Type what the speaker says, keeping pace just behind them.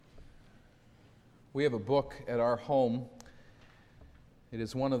We have a book at our home. It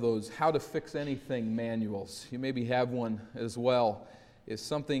is one of those how to fix anything manuals. You maybe have one as well. If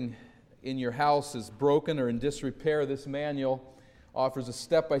something in your house is broken or in disrepair, this manual offers a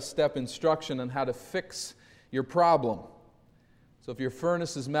step-by-step instruction on how to fix your problem. So if your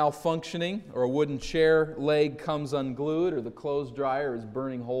furnace is malfunctioning, or a wooden chair leg comes unglued, or the clothes dryer is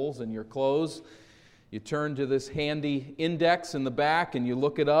burning holes in your clothes, you turn to this handy index in the back and you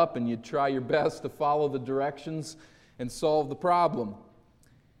look it up and you try your best to follow the directions and solve the problem.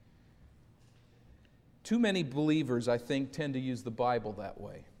 Too many believers, I think, tend to use the Bible that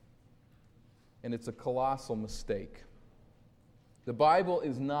way. And it's a colossal mistake. The Bible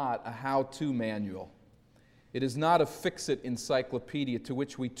is not a how-to manual. It is not a fix-it encyclopedia to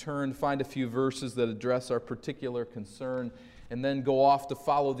which we turn, find a few verses that address our particular concern, and then go off to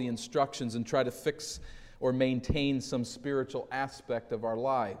follow the instructions and try to fix or maintain some spiritual aspect of our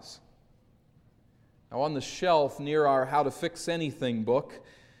lives. Now, on the shelf near our How to Fix Anything book,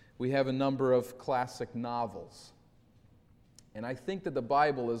 we have a number of classic novels. And I think that the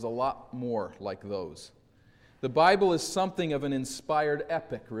Bible is a lot more like those. The Bible is something of an inspired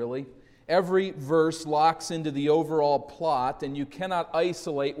epic, really. Every verse locks into the overall plot, and you cannot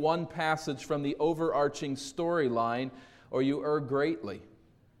isolate one passage from the overarching storyline, or you err greatly.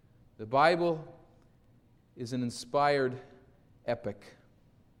 The Bible is an inspired epic.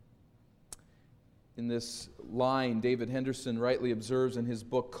 In this line, David Henderson rightly observes in his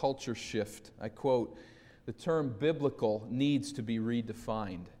book, Culture Shift, I quote, "The term biblical needs to be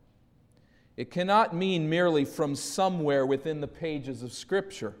redefined. It cannot mean merely from somewhere within the pages of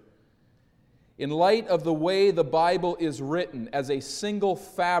Scripture. In light of the way the Bible is written as a single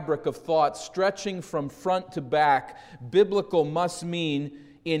fabric of thought stretching from front to back, biblical must mean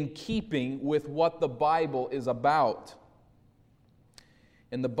in keeping with what the Bible is about.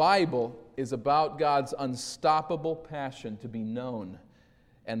 And the Bible is about God's unstoppable passion to be known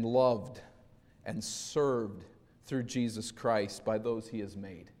and loved and served through Jesus Christ by those He has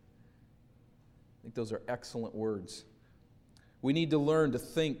made." I think those are excellent words. We need to learn to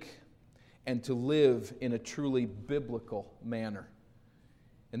think and to live in a truly biblical manner.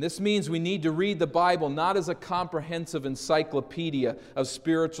 And this means we need to read the Bible not as a comprehensive encyclopedia of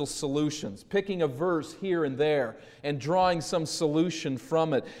spiritual solutions, picking a verse here and there and drawing some solution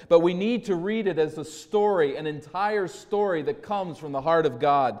from it, but we need to read it as a story, an entire story that comes from the heart of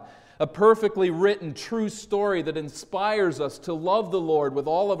God, a perfectly written, true story that inspires us to love the Lord with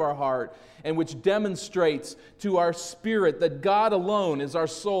all of our heart and which demonstrates to our spirit that God alone is our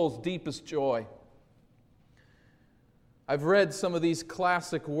soul's deepest joy. I've read some of these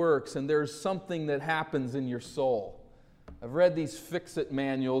classic works, and there's something that happens in your soul. I've read these fix-it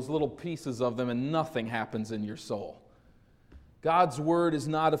manuals, little pieces of them, and nothing happens in your soul. God's Word is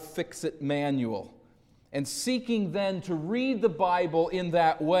not a fix-it manual. And seeking then to read the Bible in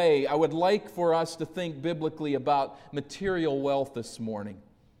that way, I would like for us to think biblically about material wealth this morning.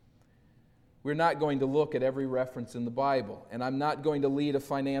 We're not going to look at every reference in the Bible, and I'm not going to lead a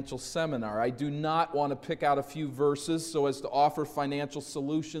financial seminar. I do not want to pick out a few verses so as to offer financial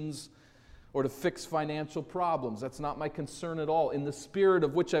solutions or to fix financial problems. That's not my concern at all. In the spirit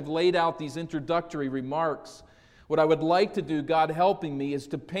of which I've laid out these introductory remarks, what I would like to do, God helping me, is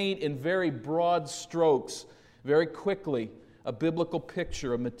to paint in very broad strokes, very quickly, a biblical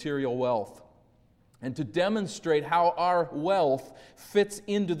picture of material wealth, and to demonstrate how our wealth fits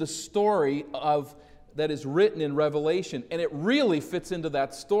into the story that is written in Revelation. And it really fits into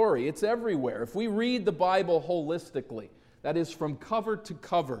that story. It's everywhere. If we read the Bible holistically, that is from cover to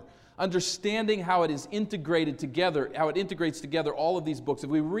cover, understanding how it is integrated together, how it integrates together all of these books.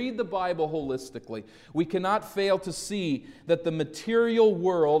 If we read the Bible holistically, we cannot fail to see that the material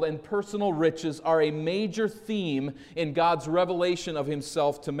world and personal riches are a major theme in God's revelation of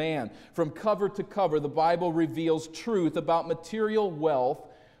Himself to man. From cover to cover, the Bible reveals truth about material wealth,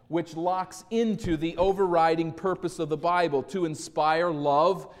 which locks into the overriding purpose of the Bible, to inspire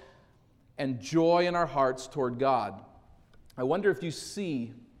love and joy in our hearts toward God. I wonder if you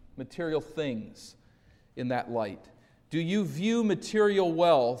see material things in that light. Do you view material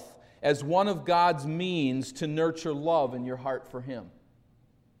wealth as one of God's means to nurture love in your heart for Him?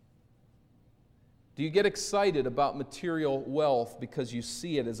 Do you get excited about material wealth because you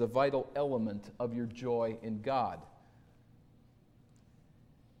see it as a vital element of your joy in God?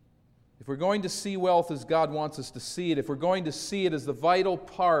 If we're going to see wealth as God wants us to see it, if we're going to see it as a vital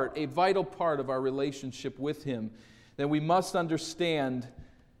part of our relationship with Him, then we must understand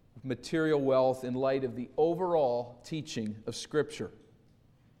material wealth in light of the overall teaching of Scripture.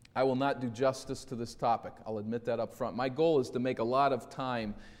 I will not do justice to this topic. I'll admit that up front. My goal is to make a lot of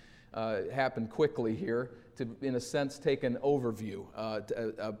time happen quickly here to, in a sense, take an overview,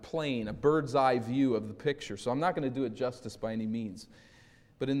 a plane, a bird's eye view of the picture. So I'm not going to do it justice by any means.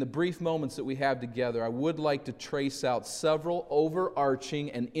 But in the brief moments that we have together, I would like to trace out several overarching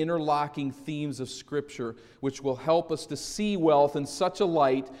and interlocking themes of Scripture which will help us to see wealth in such a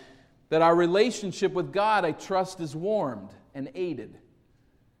light that our relationship with God, I trust, is warmed and aided.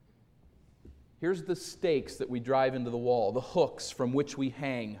 Here's the stakes that we drive into the wall, the hooks from which we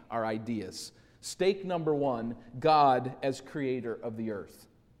hang our ideas. Stake number 1, God as creator of the earth.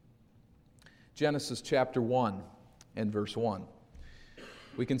 Genesis chapter 1 and verse 1.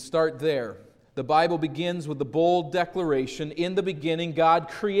 We can start there. The Bible begins with the bold declaration, "In the beginning God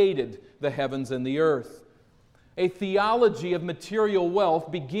created the heavens and the earth." A theology of material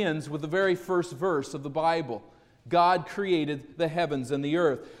wealth begins with the very first verse of the Bible. God created the heavens and the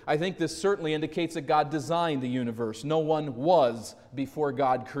earth. I think this certainly indicates that God designed the universe. No one was before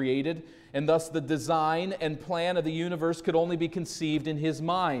God created, and thus the design and plan of the universe could only be conceived in His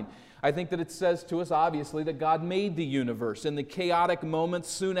mind. I think that it says to us, obviously, that God made the universe. In the chaotic moments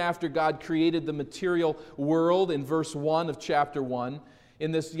soon after God created the material world, in verse 1 of chapter 1,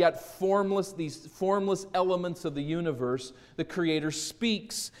 in this yet these formless elements of the universe, the Creator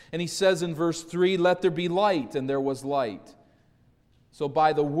speaks. And He says in verse 3, "Let there be light," and there was light. So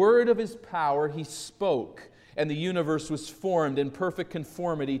by the word of His power, He spoke, and the universe was formed in perfect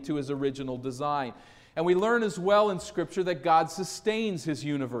conformity to His original design. And we learn as well in Scripture that God sustains His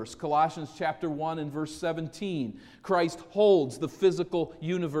universe. Colossians chapter 1 and verse 17. Christ holds the physical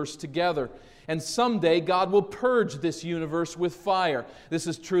universe together. And someday God will purge this universe with fire. This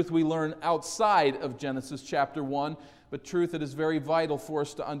is truth we learn outside of Genesis chapter 1, but truth that is very vital for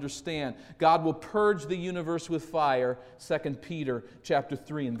us to understand. God will purge the universe with fire, 2 Peter chapter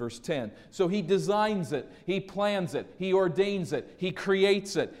 3 and verse 10. So He designs it, He plans it, He ordains it, He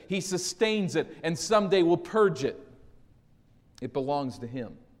creates it, He sustains it, and someday will purge it. It belongs to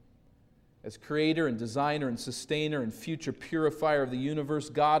Him. As creator and designer and sustainer and future purifier of the universe,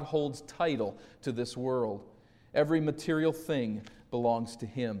 God holds title to this world. Every material thing belongs to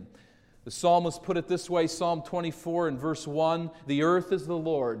Him. The psalmist put it this way, Psalm 24 and verse 1, "The earth is the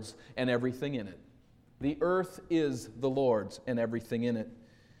Lord's and everything in it." The earth is the Lord's and everything in it.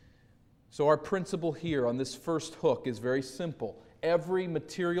 So our principle here on this first hook is very simple. Every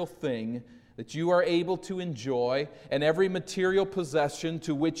material thing that you are able to enjoy and every material possession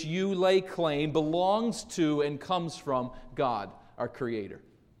to which you lay claim belongs to and comes from God, our Creator.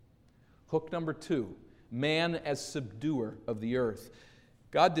 Hook number 2, man as subduer of the earth.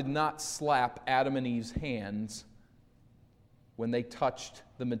 God did not slap Adam and Eve's hands when they touched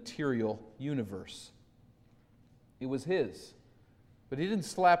the material universe. It was His. But He didn't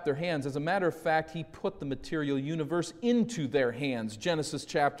slap their hands. As a matter of fact, He put the material universe into their hands. Genesis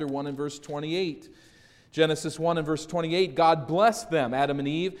chapter 1 and verse 28. Genesis 1 and verse 28, God blessed them, Adam and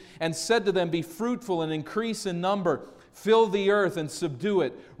Eve, and said to them, "Be fruitful and increase in number. Fill the earth and subdue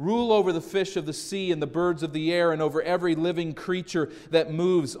it. Rule over the fish of the sea and the birds of the air and over every living creature that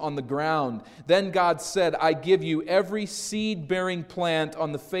moves on the ground." Then God said, "I give you every seed-bearing plant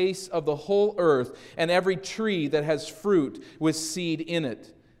on the face of the whole earth and every tree that has fruit with seed in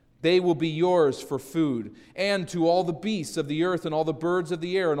it. They will be yours for food. And to all the beasts of the earth and all the birds of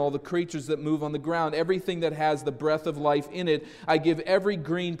the air and all the creatures that move on the ground, everything that has the breath of life in it, I give every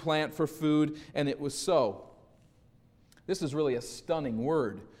green plant for food." And it was so. This is really a stunning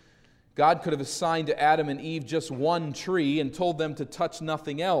word. God could have assigned to Adam and Eve just one tree and told them to touch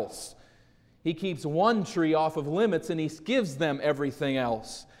nothing else. He keeps one tree off of limits and He gives them everything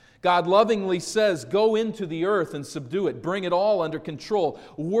else. God lovingly says, "Go into the earth and subdue it. Bring it all under control.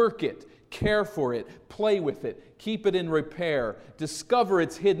 Work it. Care for it. Play with it. Keep it in repair. Discover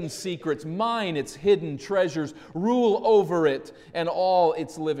its hidden secrets. Mine its hidden treasures. Rule over it and all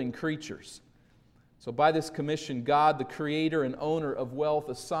its living creatures." So by this commission, God, the creator and owner of wealth,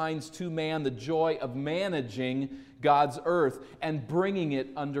 assigns to man the joy of managing God's earth and bringing it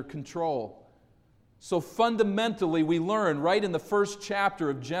under control. So fundamentally, we learn right in the first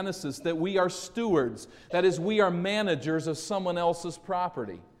chapter of Genesis that we are stewards. That is, we are managers of someone else's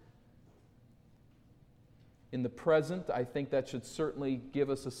property. In the present, I think that should certainly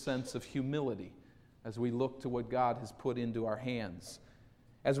give us a sense of humility as we look to what God has put into our hands.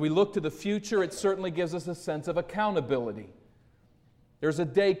 As we look to the future, it certainly gives us a sense of accountability. There's a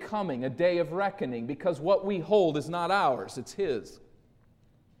day coming, a day of reckoning, because what we hold is not ours, it's His.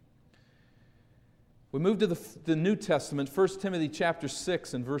 We move to the New Testament, 1 Timothy chapter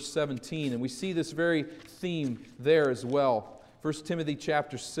 6 and verse 17, and we see this very theme there as well. 1 Timothy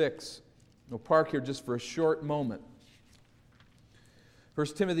chapter 6. We'll park here just for a short moment.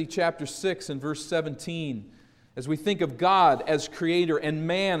 1 Timothy chapter 6 and verse 17. As we think of God as creator and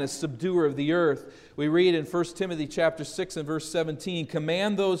man as subduer of the earth, we read in 1 Timothy chapter 6 and verse 17,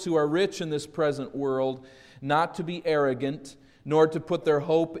 "Command those who are rich in this present world not to be arrogant, nor to put their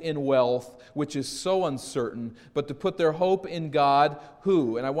hope in wealth, which is so uncertain, but to put their hope in God,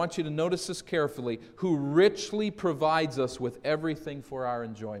 who," and I want you to notice this carefully, "who richly provides us with everything for our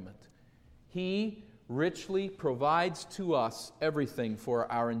enjoyment." He richly provides to us everything for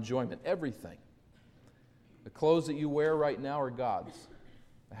our enjoyment, everything. The clothes that you wear right now are God's.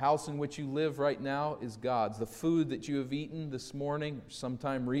 The house in which you live right now is God's. The food that you have eaten this morning or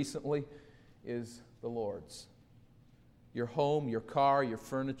sometime recently is the Lord's. Your home, your car, your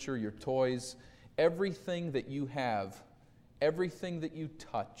furniture, your toys, everything that you have, everything that you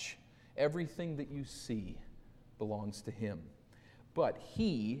touch, everything that you see belongs to Him. But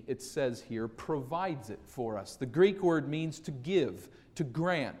He, it says here, provides it for us. The Greek word means to give, to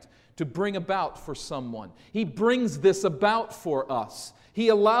grant, to bring about for someone. He brings this about for us. He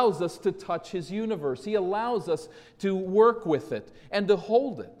allows us to touch His universe. He allows us to work with it and to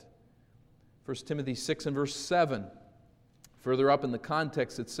hold it. 1 Timothy 6 and verse 7. Further up in the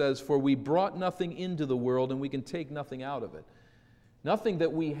context it says, "For we brought nothing into the world, and we can take nothing out of it." Nothing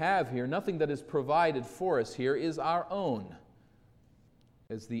that we have here, nothing that is provided for us here is our own.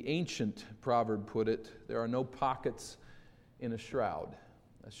 As the ancient proverb put it, there are no pockets in a shroud.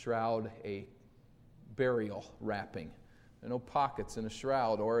 A shroud, a burial wrapping. There are no pockets in a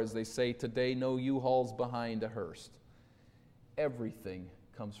shroud, or as they say today, no U-Hauls behind a hearse. Everything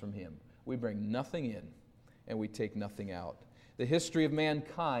comes from Him. We bring nothing in, and we take nothing out. The history of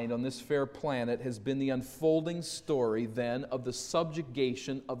mankind on this fair planet has been the unfolding story then of the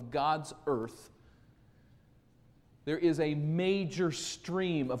subjugation of God's earth. There is a major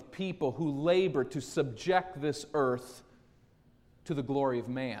stream of people who labor to subject this earth to the glory of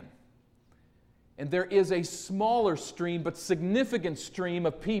man. And there is a smaller stream, but significant stream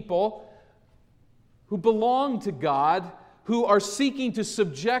of people who belong to God, who are seeking to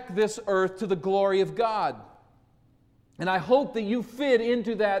subject this earth to the glory of God. And I hope that you fit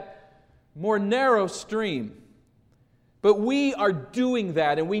into that more narrow stream. But we are doing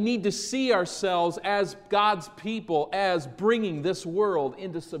that, and we need to see ourselves as God's people, as bringing this world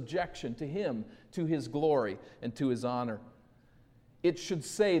into subjection to Him, to His glory, and to His honor. It should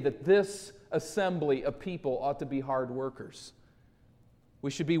say that this assembly of people ought to be hard workers. We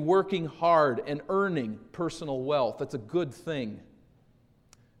should be working hard and earning personal wealth. That's a good thing.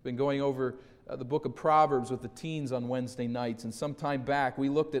 I've been going over the book of Proverbs with the teens on Wednesday nights, and some time back we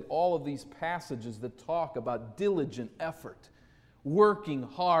looked at all of these passages that talk about diligent effort, working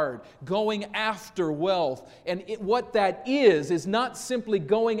hard, going after wealth. And what that is not simply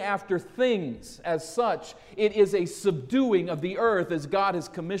going after things as such. It is a subduing of the earth as God has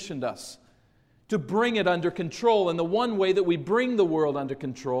commissioned us to bring it under control. And the one way that we bring the world under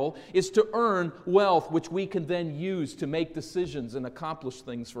control is to earn wealth, which we can then use to make decisions and accomplish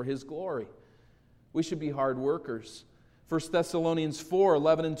things for His glory. We should be hard workers. 1 Thessalonians 4,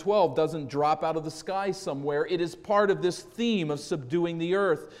 11 and 12 doesn't drop out of the sky somewhere. It is part of this theme of subduing the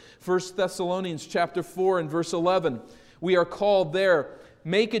earth. 1 Thessalonians chapter 4 and verse 11. We are called there,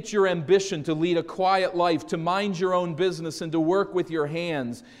 "Make it your ambition to lead a quiet life, to mind your own business, and to work with your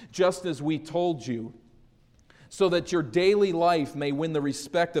hands, just as we told you, so that your daily life may win the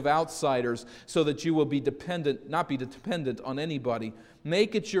respect of outsiders, so that you will not be dependent on anybody.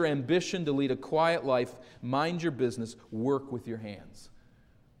 Make it your ambition to lead a quiet life, mind your business, work with your hands."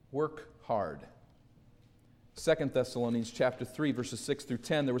 Work hard. 2 Thessalonians chapter 3, verses 6 through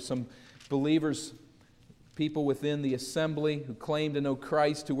 10, there were some believers, people within the assembly who claimed to know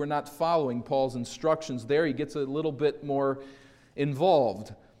Christ, who were not following Paul's instructions. There he gets a little bit more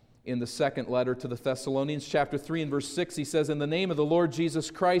involved. In the second letter to the Thessalonians, chapter 3 and verse 6, he says, "In the name of the Lord Jesus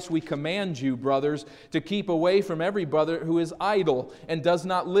Christ, we command you, brothers, to keep away from every brother who is idle and does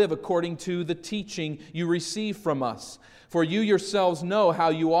not live according to the teaching you receive from us. For you yourselves know how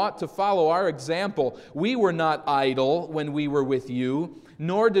you ought to follow our example. We were not idle when we were with you,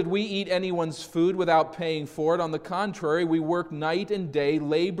 nor did we eat anyone's food without paying for it. On the contrary, we worked night and day,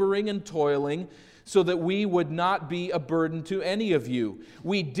 laboring and toiling, so that we would not be a burden to any of you.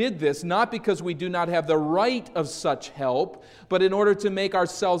 We did this not because we do not have the right of such help, but in order to make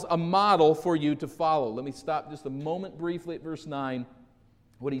ourselves a model for you to follow." Let me stop just a moment briefly at verse 9.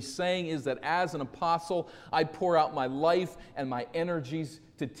 What he's saying is that as an apostle, I pour out my life and my energies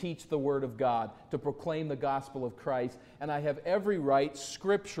to teach the Word of God, to proclaim the gospel of Christ, and I have every right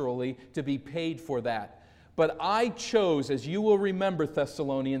scripturally to be paid for that. But I chose, as you will remember,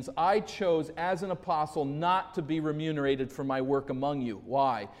 Thessalonians, I chose as an apostle not to be remunerated for my work among you.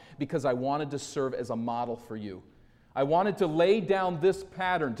 Why? Because I wanted to serve as a model for you. I wanted to lay down this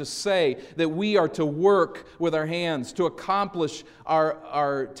pattern to say that we are to work with our hands, to accomplish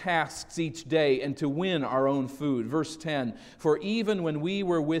our tasks each day, and to win our own food. Verse 10, for even when we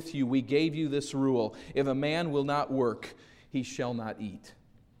were with you, we gave you this rule: if a man will not work, he shall not eat.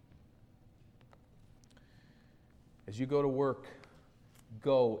 As you go to work,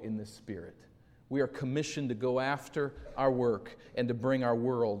 go in this spirit. We are commissioned to go after our work and to bring our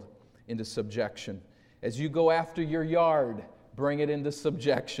world into subjection. As you go after your yard, bring it into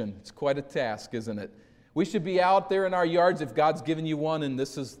subjection. It's quite a task, isn't it? We should be out there in our yards if God's given you one and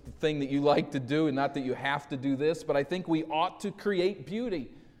this is the thing that you like to do, and not that you have to do this, but I think we ought to create beauty.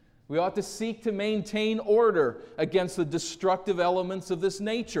 We ought to seek to maintain order against the destructive elements of this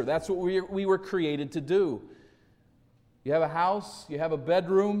nature. That's what we were created to do. You have a house, you have a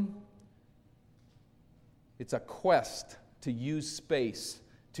bedroom. It's a quest to use space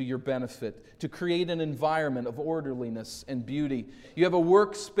to your benefit, to create an environment of orderliness and beauty. You have a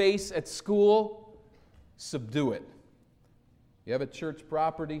workspace at school, subdue it. You have a church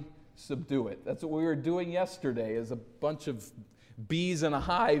property, subdue it. That's what we were doing yesterday as a bunch of bees in a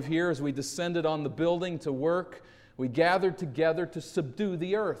hive here as we descended on the building to work. We gathered together to subdue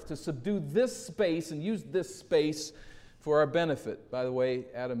the earth, to subdue this space and use this space for our benefit. By the way,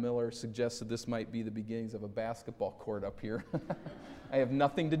 Adam Miller suggested this might be the beginnings of a basketball court up here. I have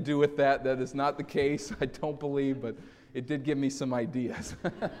nothing to do with that. That is not the case, I don't believe, but it did give me some ideas.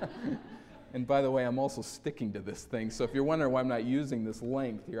 And by the way, I'm also sticking to this thing, so if you're wondering why I'm not using this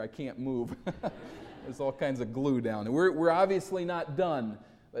length here, I can't move. There's all kinds of glue down. And we're obviously not done,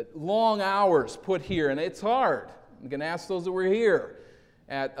 but long hours put here, and it's hard. I'm going to ask those that were here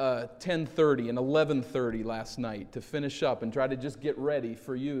at 10:30 and 11:30 last night to finish up and try to just get ready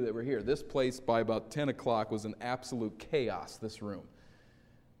for you that were here. This place by about 10 o'clock was an absolute chaos, this room.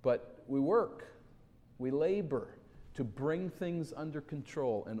 But we work, we labor to bring things under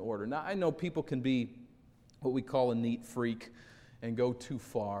control and order. Now, I know people can be what we call a neat freak and go too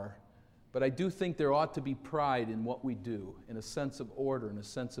far, but I do think there ought to be pride in what we do, in a sense of order, in a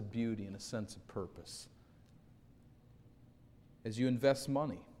sense of beauty, in a sense of purpose. As you invest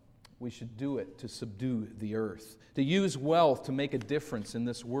money, we should do it to subdue the earth, to use wealth to make a difference in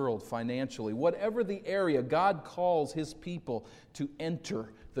this world financially. Whatever the area, God calls His people to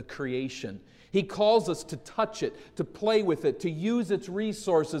enter the creation. He calls us to touch it, to play with it, to use its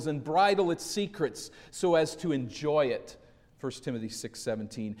resources and bridle its secrets so as to enjoy it. 1 Timothy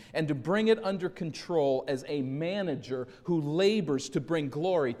 6:17, and to bring it under control as a manager who labors to bring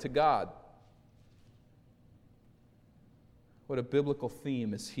glory to God. What a biblical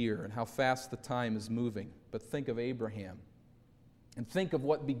theme is here and how fast the time is moving. But think of Abraham and think of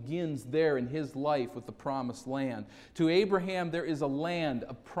what begins there in his life with the promised land. To Abraham, there is a land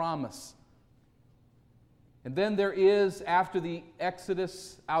of promise. And then there is, after the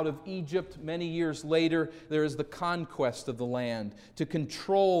Exodus out of Egypt many years later, there is the conquest of the land, to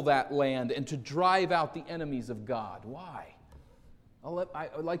control that land and to drive out the enemies of God. Why? I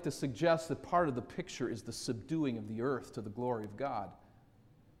would like to suggest that part of the picture is the subduing of the earth to the glory of God.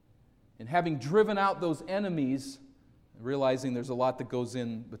 And having driven out those enemies, realizing there's a lot that goes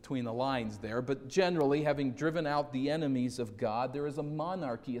in between the lines there, but generally, having driven out the enemies of God, there is a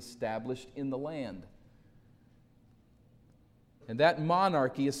monarchy established in the land. And that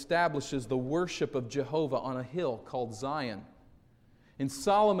monarchy establishes the worship of Jehovah on a hill called Zion. And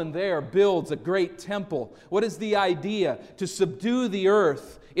Solomon there builds a great temple. What is the idea? To subdue the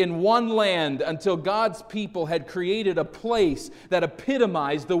earth in one land until God's people had created a place that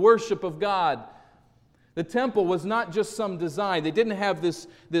epitomized the worship of God. The temple was not just some design. They didn't have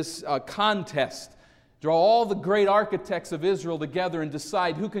this contest. Draw all the great architects of Israel together and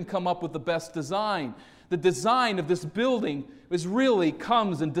decide who can come up with the best design. The design of this building really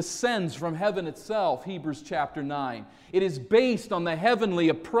comes and descends from heaven itself, Hebrews chapter 9. It is based on the heavenly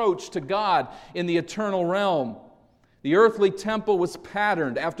approach to God in the eternal realm. The earthly temple was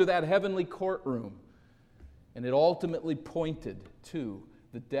patterned after that heavenly courtroom, and it ultimately pointed to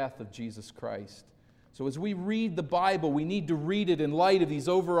the death of Jesus Christ. So as we read the Bible, we need to read it in light of these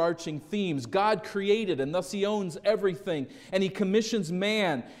overarching themes. God created, and thus He owns everything. And He commissions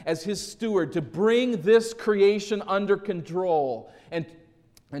man as His steward to bring this creation under control and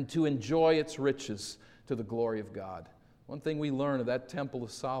to enjoy its riches to the glory of God. One thing we learn of that Temple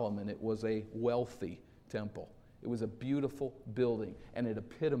of Solomon, it was a wealthy temple. It was a beautiful building, and it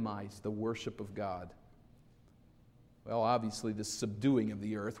epitomized the worship of God. Well, obviously, the subduing of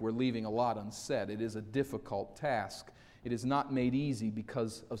the earth, we're leaving a lot unsaid. It is a difficult task. It is not made easy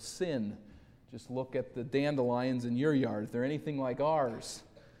because of sin. Just look at the dandelions in your yard. If they're anything like ours,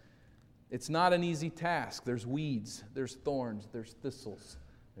 it's not an easy task. There's weeds, there's thorns, there's thistles.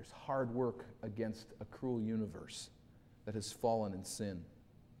 There's hard work against a cruel universe that has fallen in sin.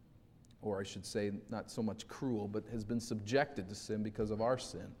 Or I should say, not so much cruel, but has been subjected to sin because of our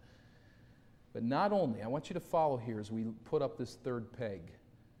sin. But not only, I want you to follow here as we put up this third peg.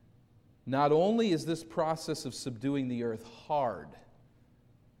 Not only is this process of subduing the earth hard,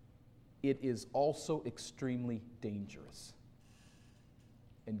 it is also extremely dangerous.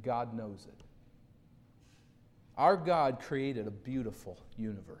 And God knows it. Our God created a beautiful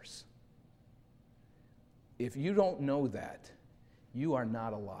universe. If you don't know that, you are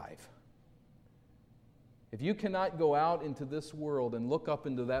not alive. If you cannot go out into this world and look up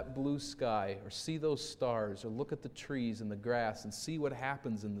into that blue sky or see those stars or look at the trees and the grass and see what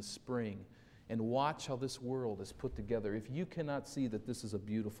happens in the spring and watch how this world is put together, if you cannot see that this is a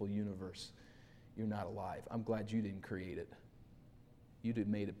beautiful universe, you're not alive. I'm glad you didn't create it. You'd have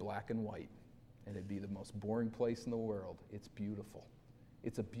made it black and white, and it'd be the most boring place in the world. It's beautiful.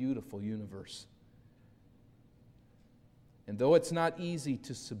 It's a beautiful universe. And though it's not easy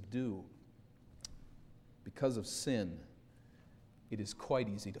to subdue, because of sin, it is quite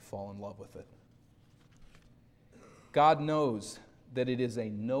easy to fall in love with it. God knows that it is a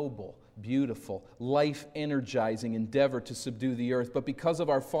noble, beautiful, life-energizing endeavor to subdue the earth, but because of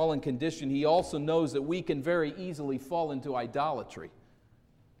our fallen condition, He also knows that we can very easily fall into idolatry.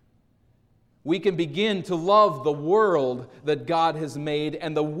 We can begin to love the world that God has made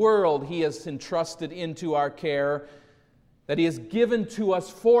and the world He has entrusted into our care, that He has given to us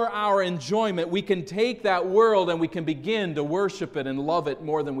for our enjoyment. We can take that world and we can begin to worship it and love it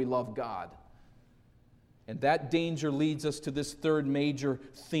more than we love God. And that danger leads us to this third major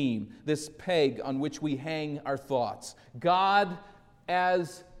theme, this peg on which we hang our thoughts. God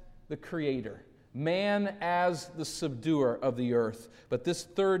as the creator, man as the subduer of the earth. But this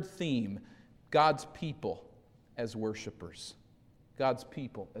third theme, God's people as worshipers. God's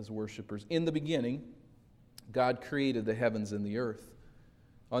people as worshipers. In the beginning, God created the heavens and the earth.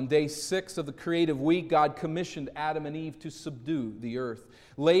 On day 6 of the creative week, God commissioned Adam and Eve to subdue the earth.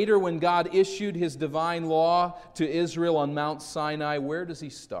 Later, when God issued His divine law to Israel on Mount Sinai, where does He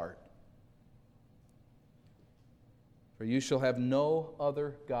start? For you shall have no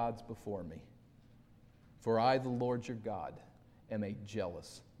other gods before me. For I, the Lord your God, am a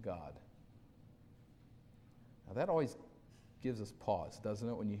jealous God. Now that always gives us pause, doesn't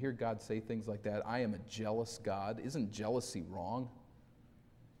it? When you hear God say things like that, I am a jealous God. Isn't jealousy wrong?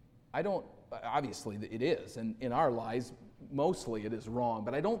 Obviously it is, and in our lives, mostly it is wrong,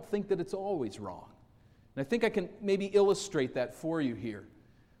 but I don't think that it's always wrong. And I think I can maybe illustrate that for you here.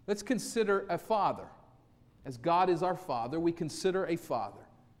 Let's consider a father. As God is our Father, we consider a father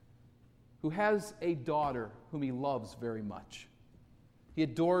who has a daughter whom he loves very much. He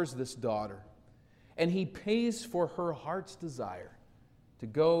adores this daughter. And he pays for her heart's desire to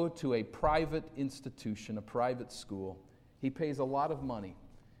go to a private institution, a private school. He pays a lot of money.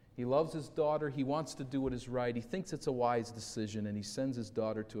 He loves his daughter. He wants to do what is right. He thinks it's a wise decision, and he sends his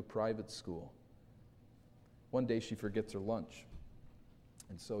daughter to a private school. One day she forgets her lunch.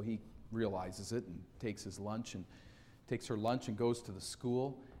 And so he realizes it and takes her lunch and goes to the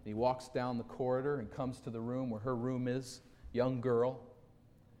school. And he walks down the corridor and comes to the room where her room is, young girl.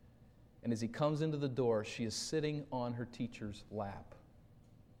 And as he comes into the door, she is sitting on her teacher's lap.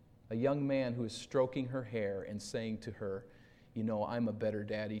 A young man who is stroking her hair and saying to her, you know, I'm a better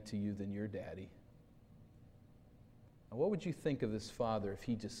daddy to you than your daddy. Now, what would you think of this father if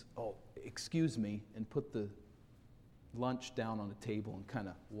he just, excuse me, and put the lunch down on the table and kind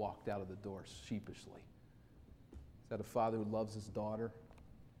of walked out of the door sheepishly? Is that a father who loves his daughter?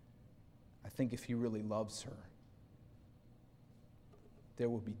 I think if he really loves her, there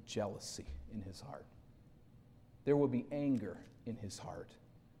will be jealousy in his heart. There will be anger in his heart.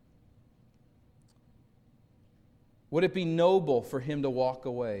 Would it be noble for him to walk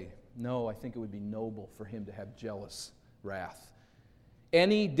away? No, I think it would be noble for him to have jealous wrath.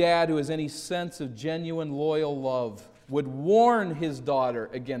 Any dad who has any sense of genuine, loyal love would warn his daughter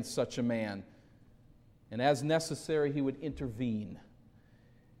against such a man. And as necessary, he would intervene.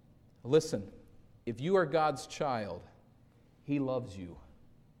 Listen, if you are God's child, He loves you.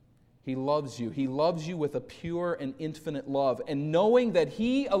 He loves you. He loves you with a pure and infinite love. And knowing that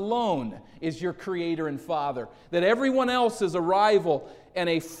He alone is your Creator and Father, that everyone else is a rival and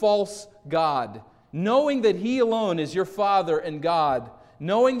a false God, knowing that He alone is your Father and God,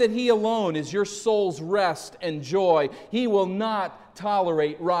 knowing that He alone is your soul's rest and joy, He will not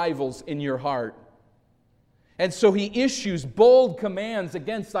tolerate rivals in your heart. And so He issues bold commands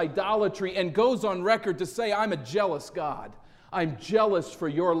against idolatry and goes on record to say, I'm a jealous God. I'm jealous for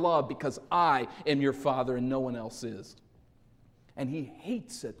your love because I am your Father and no one else is. And He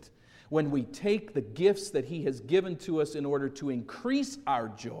hates it when we take the gifts that He has given to us in order to increase our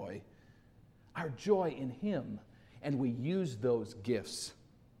joy in Him, and we use those gifts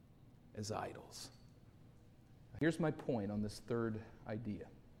as idols. Here's my point on this third idea.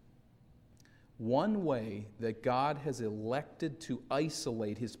 One way that God has elected to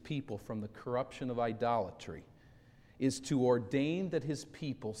isolate His people from the corruption of idolatry is to ordain that His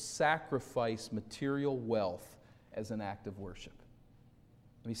people sacrifice material wealth as an act of worship.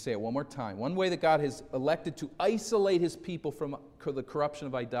 Let me say it one more time. One way that God has elected to isolate His people from the corruption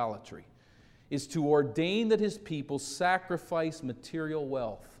of idolatry is to ordain that His people sacrifice material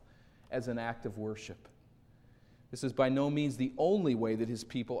wealth as an act of worship. This is by no means the only way that His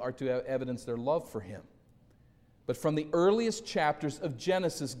people are to evidence their love for Him. But from the earliest chapters of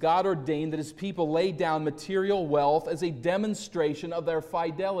Genesis, God ordained that His people lay down material wealth as a demonstration of their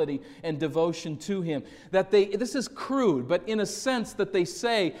fidelity and devotion to Him. This is crude, but in a sense that they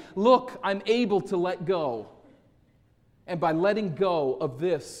say, look, I'm able to let go. And by letting go of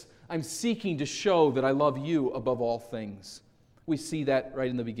this, I'm seeking to show that I love you above all things. We see that right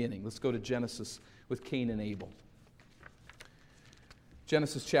in the beginning. Let's go to Genesis with Cain and Abel.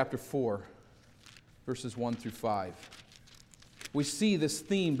 Genesis chapter 4. Verses 1 through 5. We see this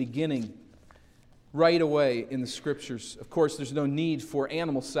theme beginning right away in the Scriptures. Of course, there's no need for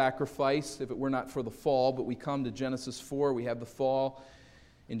animal sacrifice if it were not for the fall, but we come to Genesis 4, we have the fall.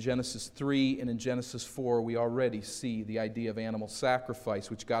 In Genesis 3 and in Genesis 4, we already see the idea of animal sacrifice,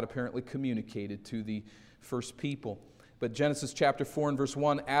 which God apparently communicated to the first people. But Genesis chapter 4 and verse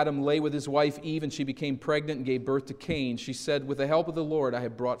 1, Adam lay with his wife Eve, and she became pregnant and gave birth to Cain. She said, with the help of the Lord, I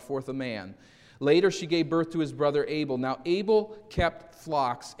have brought forth a man. Later she gave birth to his brother Abel. Now Abel kept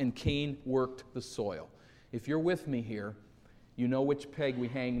flocks and Cain worked the soil. If you're with me here, you know which peg we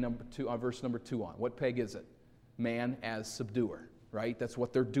hang verse number 2 on. What peg is it? Man as subduer, right? That's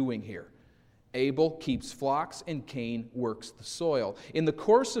what they're doing here. Abel keeps flocks and Cain works the soil. In the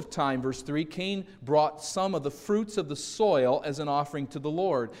course of time, verse 3, Cain brought some of the fruits of the soil as an offering to the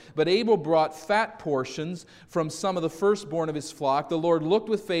Lord. But Abel brought fat portions from some of the firstborn of his flock. The Lord looked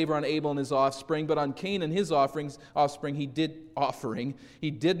with favor on Abel and his offspring, but on Cain and his offspring he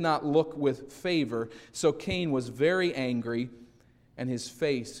did not look with favor. So Cain was very angry, and his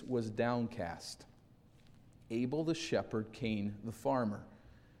face was downcast. Abel the shepherd, Cain the farmer.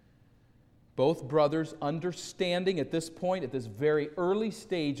 Both brothers understanding at this point, at this very early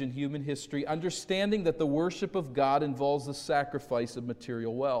stage in human history, understanding that the worship of God involves the sacrifice of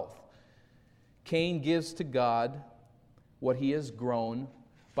material wealth. Cain gives to God what he has grown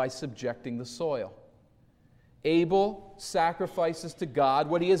by subjecting the soil. Abel sacrifices to God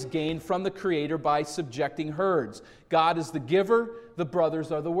what he has gained from the Creator by subjecting herds. God is the giver, the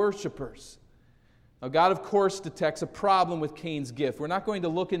brothers are the worshipers. Now, God, of course, detects a problem with Cain's gift. We're not going to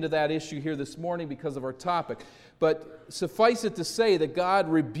look into that issue here this morning because of our topic. But suffice it to say that God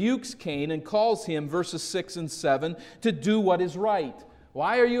rebukes Cain and calls him, verses 6 and 7, to do what is right.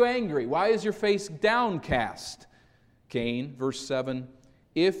 Why are you angry? Why is your face downcast? Cain, verse 7,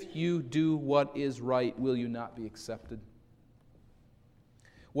 if you do what is right, will you not be accepted?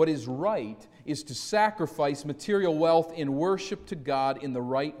 What is right is to sacrifice material wealth in worship to God in the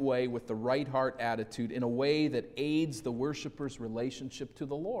right way with the right heart attitude, in a way that aids the worshiper's relationship to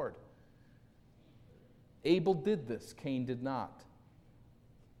the Lord. Abel did this, Cain did not.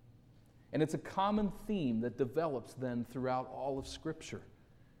 And it's a common theme that develops then throughout all of Scripture,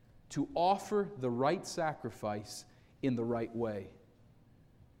 to offer the right sacrifice in the right way.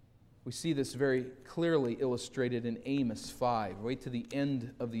 We see this very clearly illustrated in Amos 5, right to the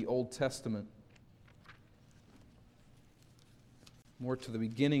end of the Old Testament. More to the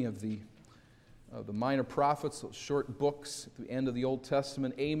beginning of the minor prophets, those short books at the end of the Old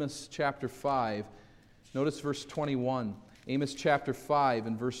Testament. Amos chapter 5. Notice verse 21. Amos chapter 5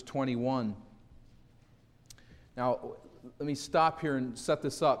 and verse 21. Now, let me stop here and set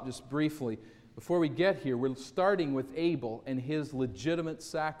this up just briefly. Before we get here, we're starting with Abel and his legitimate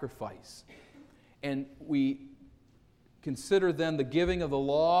sacrifice. And we consider then the giving of the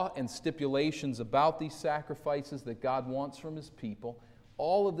law and stipulations about these sacrifices that God wants from His people.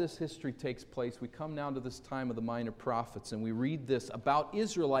 All of this history takes place. We come now to this time of the minor prophets, and we read this about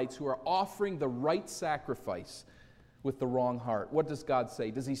Israelites who are offering the right sacrifice with the wrong heart. What does God say?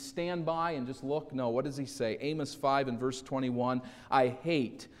 Does he stand by and just look? No, what does he say? Amos 5 and verse 21,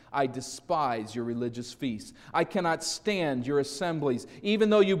 I despise your religious feasts. I cannot stand your assemblies. Even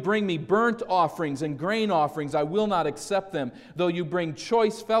though you bring me burnt offerings and grain offerings, I will not accept them. Though you bring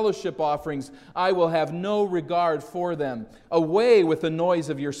choice fellowship offerings, I will have no regard for them. Away with the noise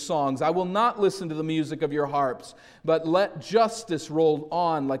of your songs. I will not listen to the music of your harps, but let justice roll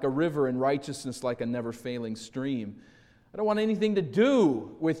on like a river and righteousness like a never-failing stream. I don't want anything to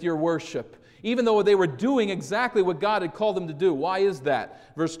do with your worship, even though they were doing exactly what God had called them to do. Why is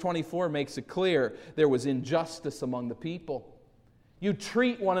that? Verse 24 makes it clear. There was injustice among the people. You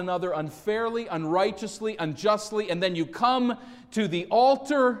treat one another unfairly, unrighteously, unjustly, and then you come to the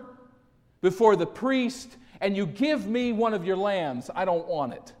altar before the priest and you give me one of your lambs. I don't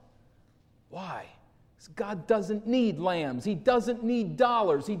want it. Why? Because God doesn't need lambs. He doesn't need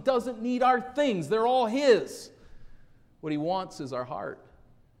dollars. He doesn't need our things. They're all His. What He wants is our heart.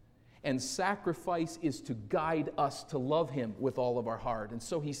 And sacrifice is to guide us to love Him with all of our heart. And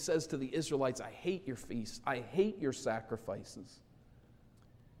so He says to the Israelites, I hate your feasts. I hate your sacrifices.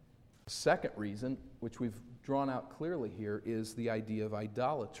 Second reason, which we've drawn out clearly here, is the idea of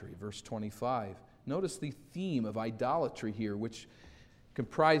idolatry. Verse 25. Notice the theme of idolatry here, which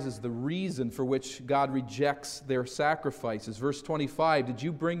comprises the reason for which God rejects their sacrifices. Verse 25, did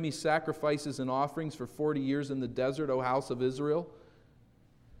you bring me sacrifices and offerings for 40 years in the desert, O house of Israel?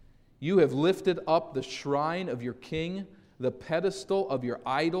 You have lifted up the shrine of your king, the pedestal of your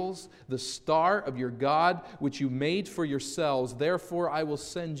idols, the star of your God, which you made for yourselves. Therefore I will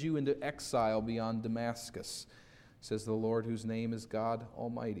send you into exile beyond Damascus, says the Lord, whose name is God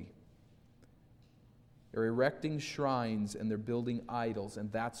Almighty. They're erecting shrines and they're building idols,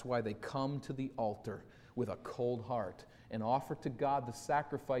 and that's why they come to the altar with a cold heart and offer to God the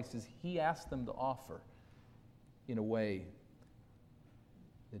sacrifices He asked them to offer in a way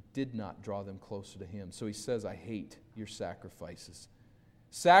that did not draw them closer to Him. So He says, I hate your sacrifices.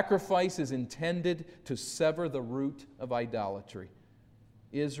 Sacrifice is intended to sever the root of idolatry.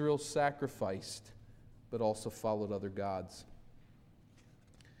 Israel sacrificed, but also followed other gods.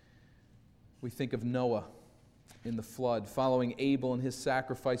 We think of Noah in the flood. Following Abel and his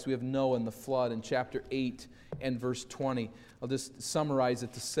sacrifice, we have Noah in the flood in chapter 8 and verse 20. I'll just summarize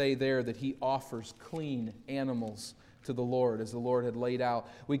it to say there that he offers clean animals to the Lord, as the Lord had laid out.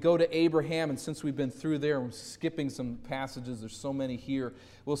 We go to Abraham, and since we've been through there, we're skipping some passages. There's so many here.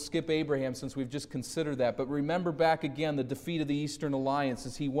 We'll skip Abraham since we've just considered that. But remember back again the defeat of the Eastern Alliance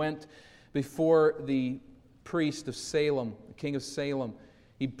as he went before the priest of Salem, the king of Salem.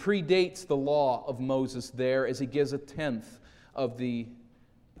 He predates the law of Moses there as he gives a tenth of the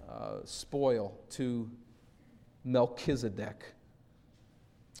spoil to Melchizedek.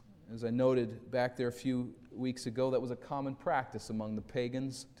 As I noted back there a few weeks ago, that was a common practice among the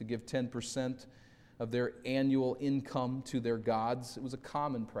pagans to give 10% of their annual income to their gods. It was a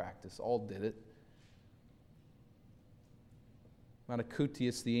common practice. All did it.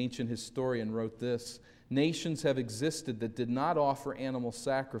 Monacutius, the ancient historian, wrote this: nations have existed that did not offer animal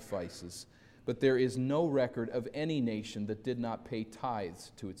sacrifices, but there is no record of any nation that did not pay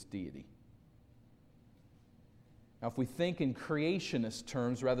tithes to its deity. Now, if we think in creationist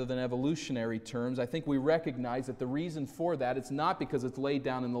terms rather than evolutionary terms, I think we recognize that the reason for that, it's not because it's laid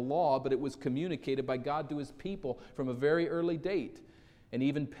down in the law, but it was communicated by God to His people from a very early date. And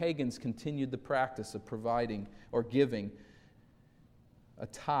even pagans continued the practice of providing or giving a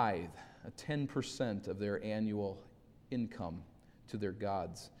tithe, a 10% of their annual income to their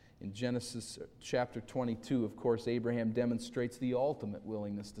gods. In Genesis chapter 22, of course, Abraham demonstrates the ultimate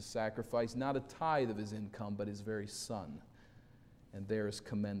willingness to sacrifice not a tithe of his income, but his very son. And there is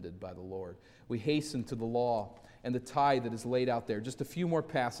commended by the Lord. We hasten to the law and the tithe that is laid out there. Just a few more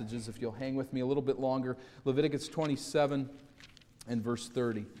passages, if you'll hang with me a little bit longer. Leviticus 27 and verse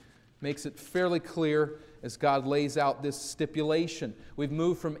 30 makes it fairly clear as God lays out this stipulation. We've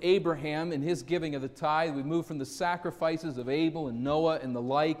moved from Abraham and his giving of the tithe. We've moved from the sacrifices of Abel and Noah and the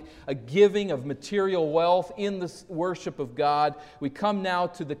like, a giving of material wealth in the worship of God. We come now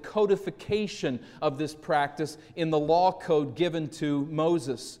to the codification of this practice in the law code given to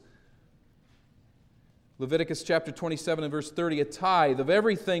Moses. Leviticus chapter 27 and verse 30, a tithe of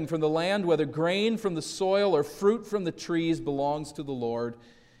everything from the land, whether grain from the soil or fruit from the trees, belongs to the Lord.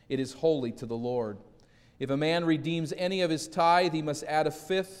 It is holy to the Lord. If a man redeems any of his tithe, he must add a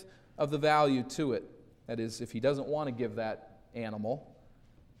fifth of the value to it. That is, if he doesn't want to give that animal,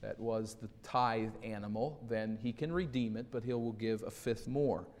 that was the tithe animal, then he can redeem it, but he will give a fifth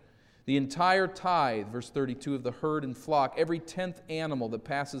more. The entire tithe, verse 32, of the herd and flock, every 10th animal that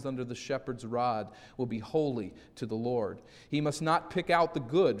passes under the shepherd's rod will be holy to the Lord. He must not pick out the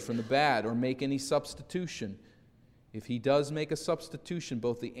good from the bad or make any substitution. If he does make a substitution,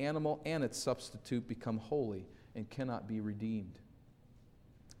 both the animal and its substitute become holy and cannot be redeemed.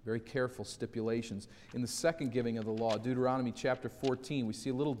 Very careful stipulations. In the second giving of the law, Deuteronomy chapter 14, we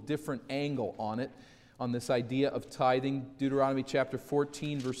see a little different angle on it, on this idea of tithing. Deuteronomy chapter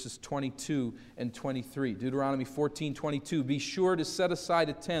 14, verses 22 and 23. Deuteronomy 14:22, be sure to set aside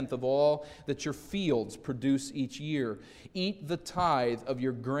a tenth of all that your fields produce each year. Eat the tithe of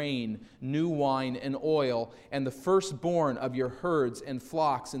your grain, new wine, and oil, and the firstborn of your herds and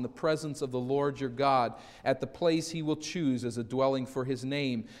flocks in the presence of the Lord your God, at the place he will choose as a dwelling for his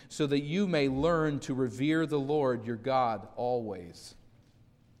name, so that you may learn to revere the Lord your God always.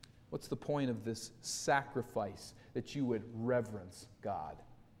 What's the point of this sacrifice? That you would reverence God.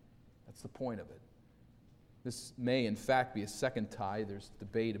 That's the point of it. This may, in fact, be a second tithe. There's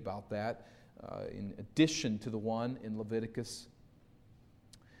debate about that, in addition to the one in Leviticus.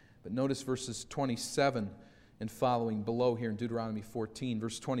 But notice verses 27 and following below here in Deuteronomy 14,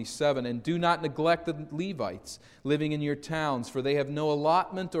 verse 27, and do not neglect the Levites living in your towns, for they have no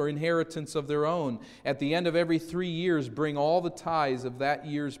allotment or inheritance of their own. At the end of every 3 years, bring all the tithes of that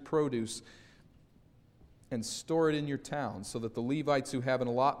year's produce and store it in your towns, so that the Levites who have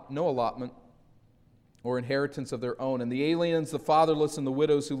no allotment or inheritance of their own, and the aliens, the fatherless, and the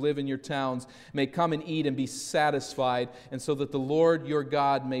widows who live in your towns may come and eat and be satisfied, and so that the Lord your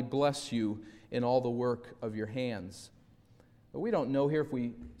God may bless you in all the work of your hands. But we don't know here if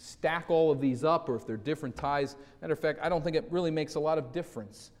we stack all of these up or if they're different tithes. Matter of fact, I don't think it really makes a lot of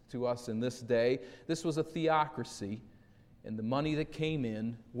difference to us in this day. This was a theocracy, and the money that came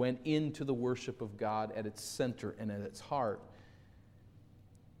in went into the worship of God at its center and at its heart.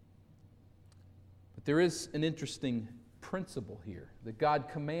 But there is an interesting principle here, that God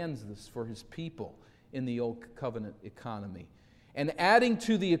commands this for his people in the Old Covenant economy. And adding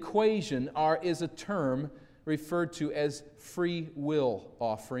to the equation is a term referred to as free will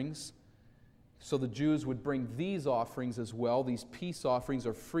offerings. So the Jews would bring these offerings as well. These peace offerings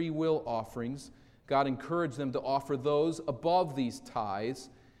are free will offerings. God encouraged them to offer those above these tithes.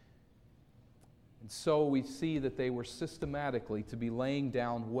 And so we see that they were systematically to be laying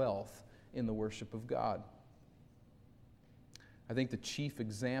down wealth in the worship of God. I think the chief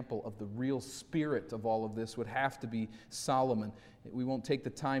example of the real spirit of all of this would have to be Solomon. We won't take the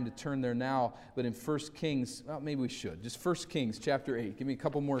time to turn there now, but in 1 Kings, well, maybe we should. Just 1 Kings chapter 8. Give me a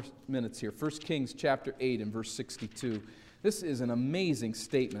couple more minutes here. 1 Kings chapter 8 and verse 62. This is an amazing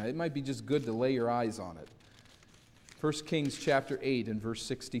statement. It might be just good to lay your eyes on it. 1 Kings chapter 8 and verse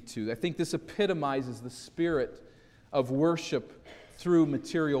 62. I think this epitomizes the spirit of worship through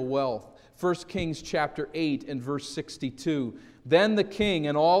material wealth. 1 Kings chapter 8 and verse 62. Then the king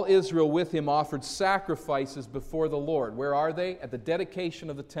and all Israel with him offered sacrifices before the Lord. Where are they? At the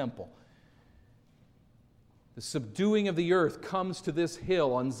dedication of the temple. The subduing of the earth comes to this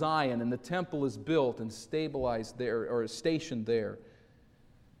hill on Zion, and the temple is built and stabilized there, or stationed there.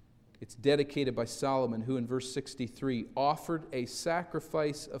 It's dedicated by Solomon, who in verse 63 offered a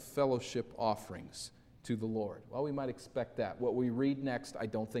sacrifice of fellowship offerings to the Lord. Well, we might expect that. What we read next, I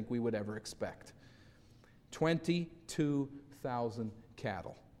don't think we would ever expect. 22,000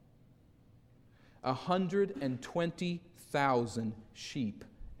 cattle, 120,000 sheep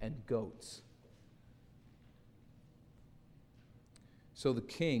and goats. So the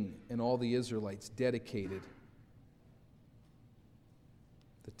king and all the Israelites dedicated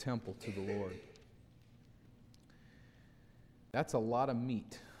the temple to the Lord. That's a lot of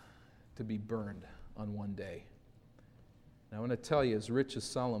meat to be burned on one day. Now, I want to tell you, as rich as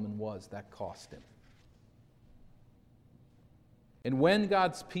Solomon was, that cost him. And when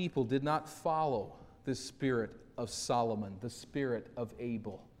God's people did not follow the spirit of Solomon, the spirit of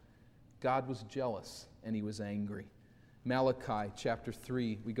Abel, God was jealous and he was angry. Malachi chapter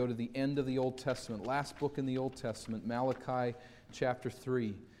 3, we go to the end of the Old Testament, last book in the Old Testament, Malachi chapter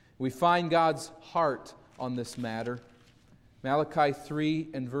 3. We find God's heart on this matter. Malachi 3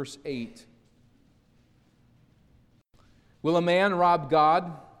 and verse 8. Will a man rob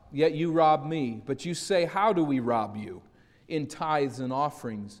God? Yet you rob me. But you say, how do we rob you? In tithes and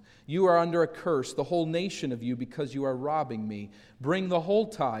offerings. You are under a curse, the whole nation of you, because you are robbing me. Bring the whole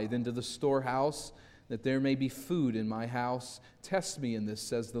tithe into the storehouse, that there may be food in my house. Test me in this,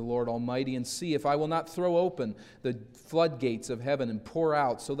 says the Lord Almighty, and see if I will not throw open the floodgates of heaven and pour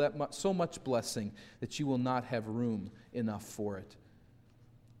out so much blessing that you will not have room enough for it.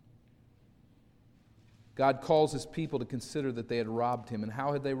 God calls his people to consider that they had robbed him. And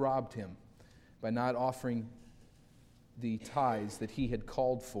how had they robbed him? By not offering the tithes that he had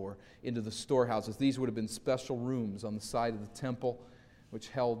called for into the storehouses. These would have been special rooms on the side of the temple which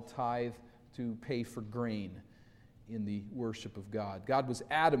held tithe to pay for grain in the worship of God. God was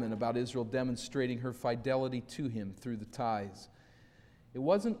adamant about Israel demonstrating her fidelity to him through the tithes. It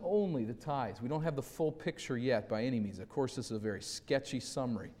wasn't only the tithes. We don't have the full picture yet by any means. Of course, this is a very sketchy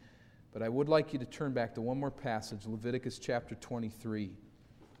summary. But I would like you to turn back to one more passage, Leviticus chapter 23.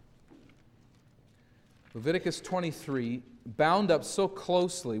 Leviticus 23, bound up so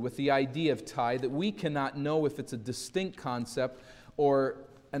closely with the idea of tithe that we cannot know if it's a distinct concept or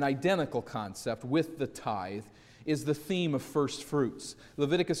an identical concept with the tithe, is the theme of first fruits.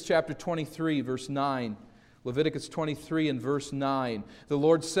 Leviticus chapter 23, verse 9. Leviticus 23 and verse 9. The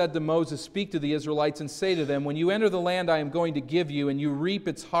Lord said to Moses, "Speak to the Israelites and say to them, when you enter the land I am going to give you and you reap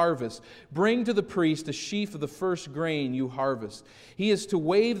its harvest, bring to the priest a sheaf of the first grain you harvest. He is to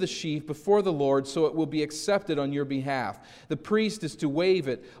wave the sheaf before the Lord so it will be accepted on your behalf. The priest is to wave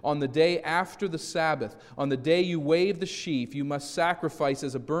it on the day after the Sabbath. On the day you wave the sheaf, you must sacrifice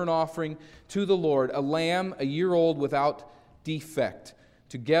as a burnt offering to the Lord a lamb a year old without defect,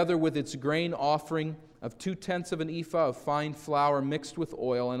 together with its grain offering of 2/10 of an ephah of fine flour mixed with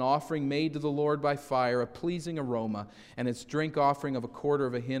oil, an offering made to the Lord by fire, a pleasing aroma, and its drink offering of 1/4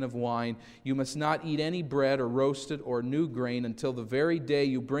 of a hin of wine. You must not eat any bread or roasted or new grain until the very day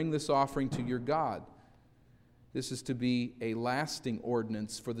you bring this offering to your God. This is to be a lasting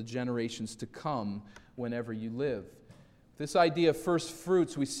ordinance for the generations to come whenever you live." This idea of first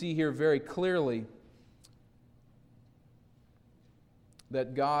fruits we see here very clearly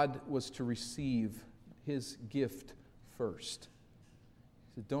that God was to receive his gift first.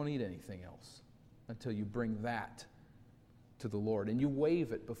 He said, don't eat anything else until you bring that to the Lord. And you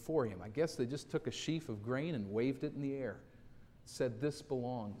wave it before him. I guess they just took a sheaf of grain and waved it in the air. Said, this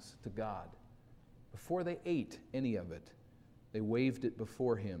belongs to God. Before they ate any of it, they waved it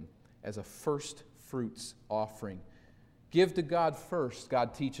before him as a first fruits offering. Give to God first,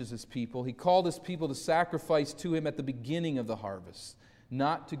 God teaches his people. He called his people to sacrifice to him at the beginning of the harvest,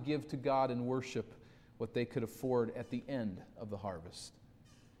 not to give to God in worship what they could afford at the end of the harvest.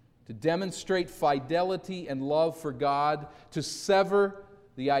 To demonstrate fidelity and love for God, to sever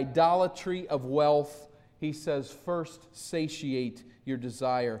the idolatry of wealth, he says, first satiate your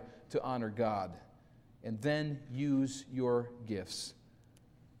desire to honor God, and then use your gifts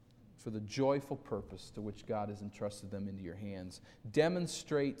for the joyful purpose to which God has entrusted them into your hands.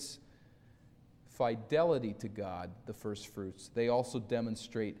 Demonstrates fidelity to God, the first fruits. They also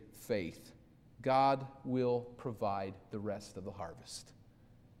demonstrate faith. God will provide the rest of the harvest.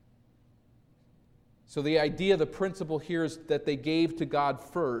 So the idea, the principle here is that they gave to God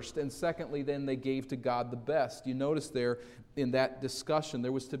first, and secondly, then they gave to God the best. You notice there in that discussion,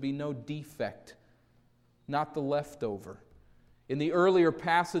 there was to be no defect, not the leftover. In the earlier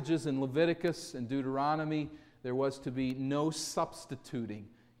passages in Leviticus and Deuteronomy, there was to be no substituting,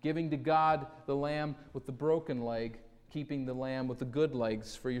 giving to God the lamb with the broken leg, keeping the lamb with the good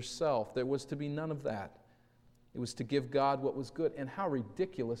legs for yourself. There was to be none of that. It was to give God what was good. And how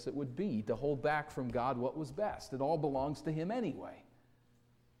ridiculous it would be to hold back from God what was best. It all belongs to him anyway.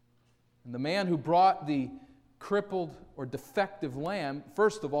 And the man who brought the crippled or defective lamb,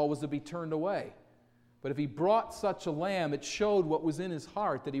 first of all, was to be turned away. But if he brought such a lamb, it showed what was in his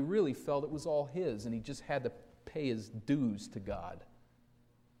heart, that he really felt it was all his, and he just had to pay his dues to God.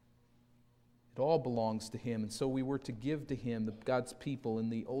 It all belongs to him, and so we were to give to him. God's people in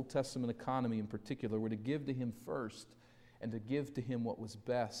the Old Testament economy in particular were to give to him first, and to give to him what was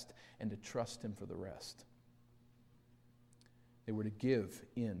best, and to trust him for the rest. They were to give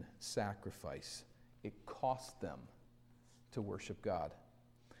in sacrifice. It cost them to worship God.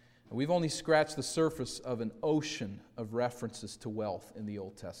 And we've only scratched the surface of an ocean of references to wealth in the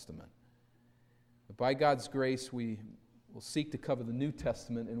Old Testament. But by God's grace, we'll seek to cover the New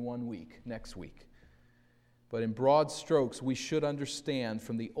Testament in 1 week, next week. But in broad strokes, we should understand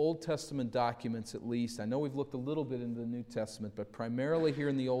from the Old Testament documents at least, I know we've looked a little bit into the New Testament, but primarily here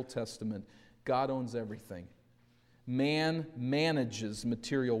in the Old Testament, God owns everything. Man manages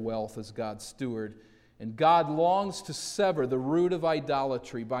material wealth as God's steward, and God longs to sever the root of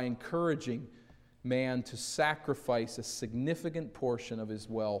idolatry by encouraging man to sacrifice a significant portion of his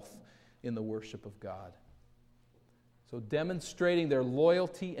wealth in the worship of God. So demonstrating their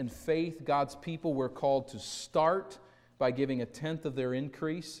loyalty and faith, God's people were called to start by giving 1/10 of their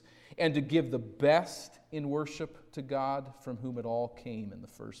increase and to give the best in worship to God from whom it all came in the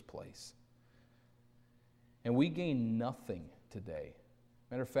first place. And we gain nothing today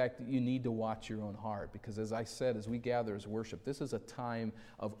Matter of fact, you need to watch your own heart, because as I said, as we gather as worship, this is a time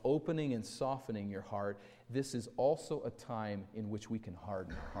of opening and softening your heart. This is also a time in which we can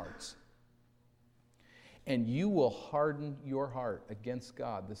harden our hearts. And you will harden your heart against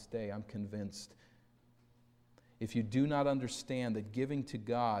God this day, I'm convinced. If you do not understand that giving to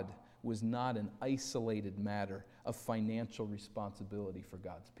God was not an isolated matter of financial responsibility for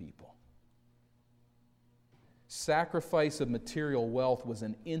God's people. Sacrifice of material wealth was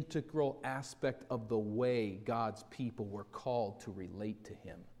an integral aspect of the way God's people were called to relate to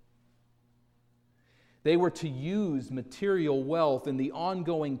Him. They were to use material wealth in the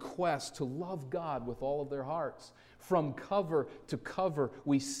ongoing quest to love God with all of their hearts. From cover to cover,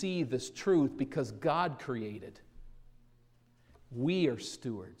 we see this truth because God created. We are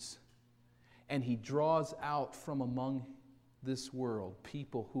stewards. And He draws out from among this world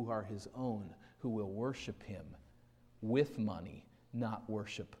people who are His own, who will worship Him with money, not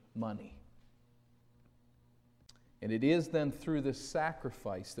worship money. And it is then through this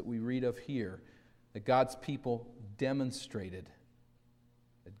sacrifice that we read of here that God's people demonstrated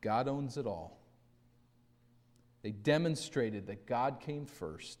that God owns it all. They demonstrated that God came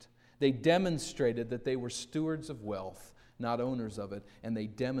first. They demonstrated that they were stewards of wealth, not owners of it, and they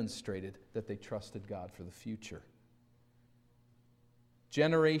demonstrated that they trusted God for the future.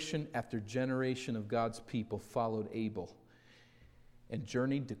 Generation after generation of God's people followed Abel and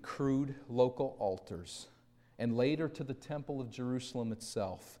journeyed to crude local altars and later to the temple of Jerusalem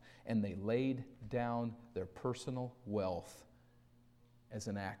itself, and they laid down their personal wealth as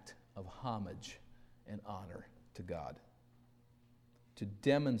an act of homage and honor to God, to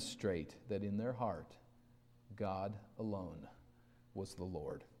demonstrate that in their heart, God alone was the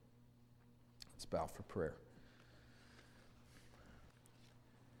Lord. Let's bow for prayer.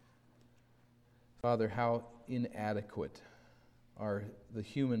 Father, how inadequate are the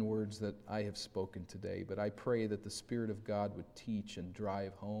human words that I have spoken today, but I pray that the Spirit of God would teach and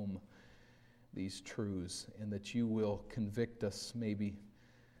drive home these truths, and that you will convict us maybe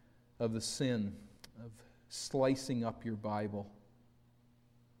of the sin of slicing up your Bible,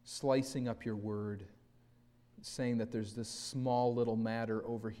 slicing up your word, saying that there's this small little matter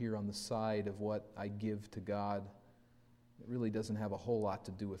over here on the side of what I give to God. It really doesn't have a whole lot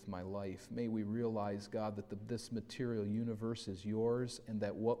to do with my life. May we realize, God, that this material universe is yours, and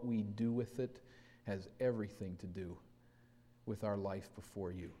that what we do with it has everything to do with our life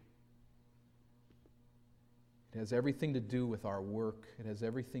before you. It has everything to do with our work. It has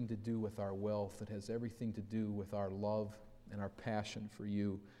everything to do with our wealth. It has everything to do with our love and our passion for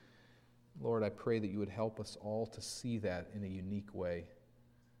you. Lord, I pray that you would help us all to see that in a unique way.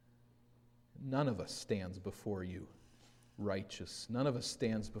 None of us stands before you righteous. None of us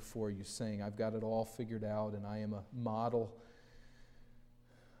stands before you saying, I've got it all figured out and I am a model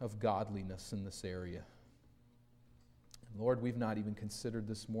of godliness in this area. And Lord, we've not even considered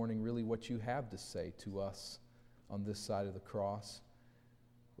this morning really what you have to say to us on this side of the cross.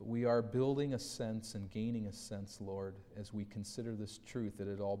 But we are building a sense and gaining a sense, Lord, as we consider this truth that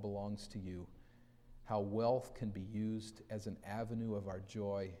it all belongs to you. How wealth can be used as an avenue of our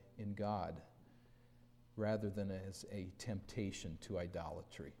joy in God, rather than as a temptation to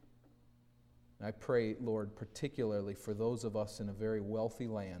idolatry. And I pray, Lord, particularly for those of us in a very wealthy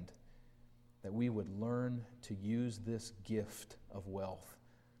land, that we would learn to use this gift of wealth.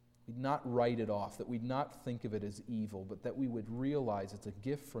 We'd not write it off, that we'd not think of it as evil, but that we would realize it's a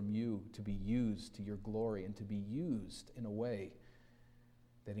gift from you to be used to your glory and to be used in a way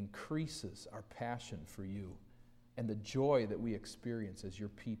that increases our passion for you and the joy that we experience as your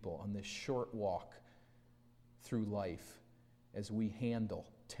people on this short walk through life as we handle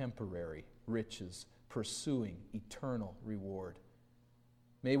temporary riches, pursuing eternal reward.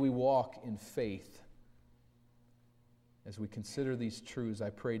 May we walk in faith. As we consider these truths,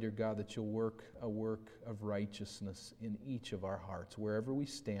 I pray, dear God, that you'll work a work of righteousness in each of our hearts, wherever we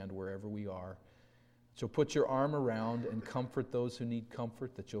stand, wherever we are. That you'll put your arm around and comfort those who need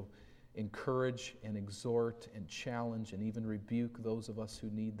comfort, that you'll encourage and exhort and challenge and even rebuke those of us who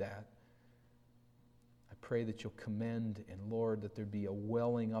need that. Pray that you'll commend, and Lord, that there be a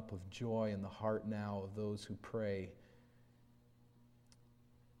welling up of joy in the heart now of those who pray,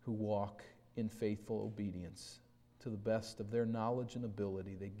 who walk in faithful obedience to the best of their knowledge and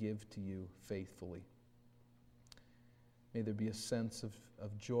ability they give to you faithfully. May there be a sense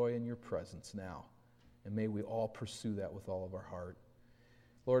of joy in your presence now, and may we all pursue that with all of our heart.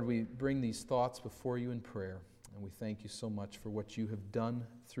 Lord, we bring these thoughts before you in prayer. And we thank you so much for what you have done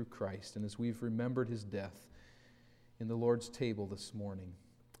through Christ. And as we've remembered his death in the Lord's table this morning,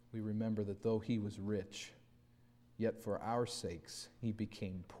 we remember that though he was rich, Yet for our sakes he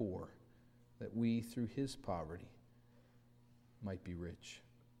became poor, that we through his poverty might be rich.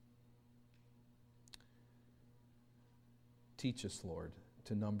 Teach us, Lord,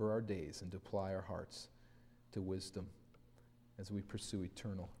 to number our days and to apply our hearts to wisdom as we pursue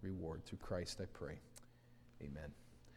eternal reward. Through Christ I pray. Amen.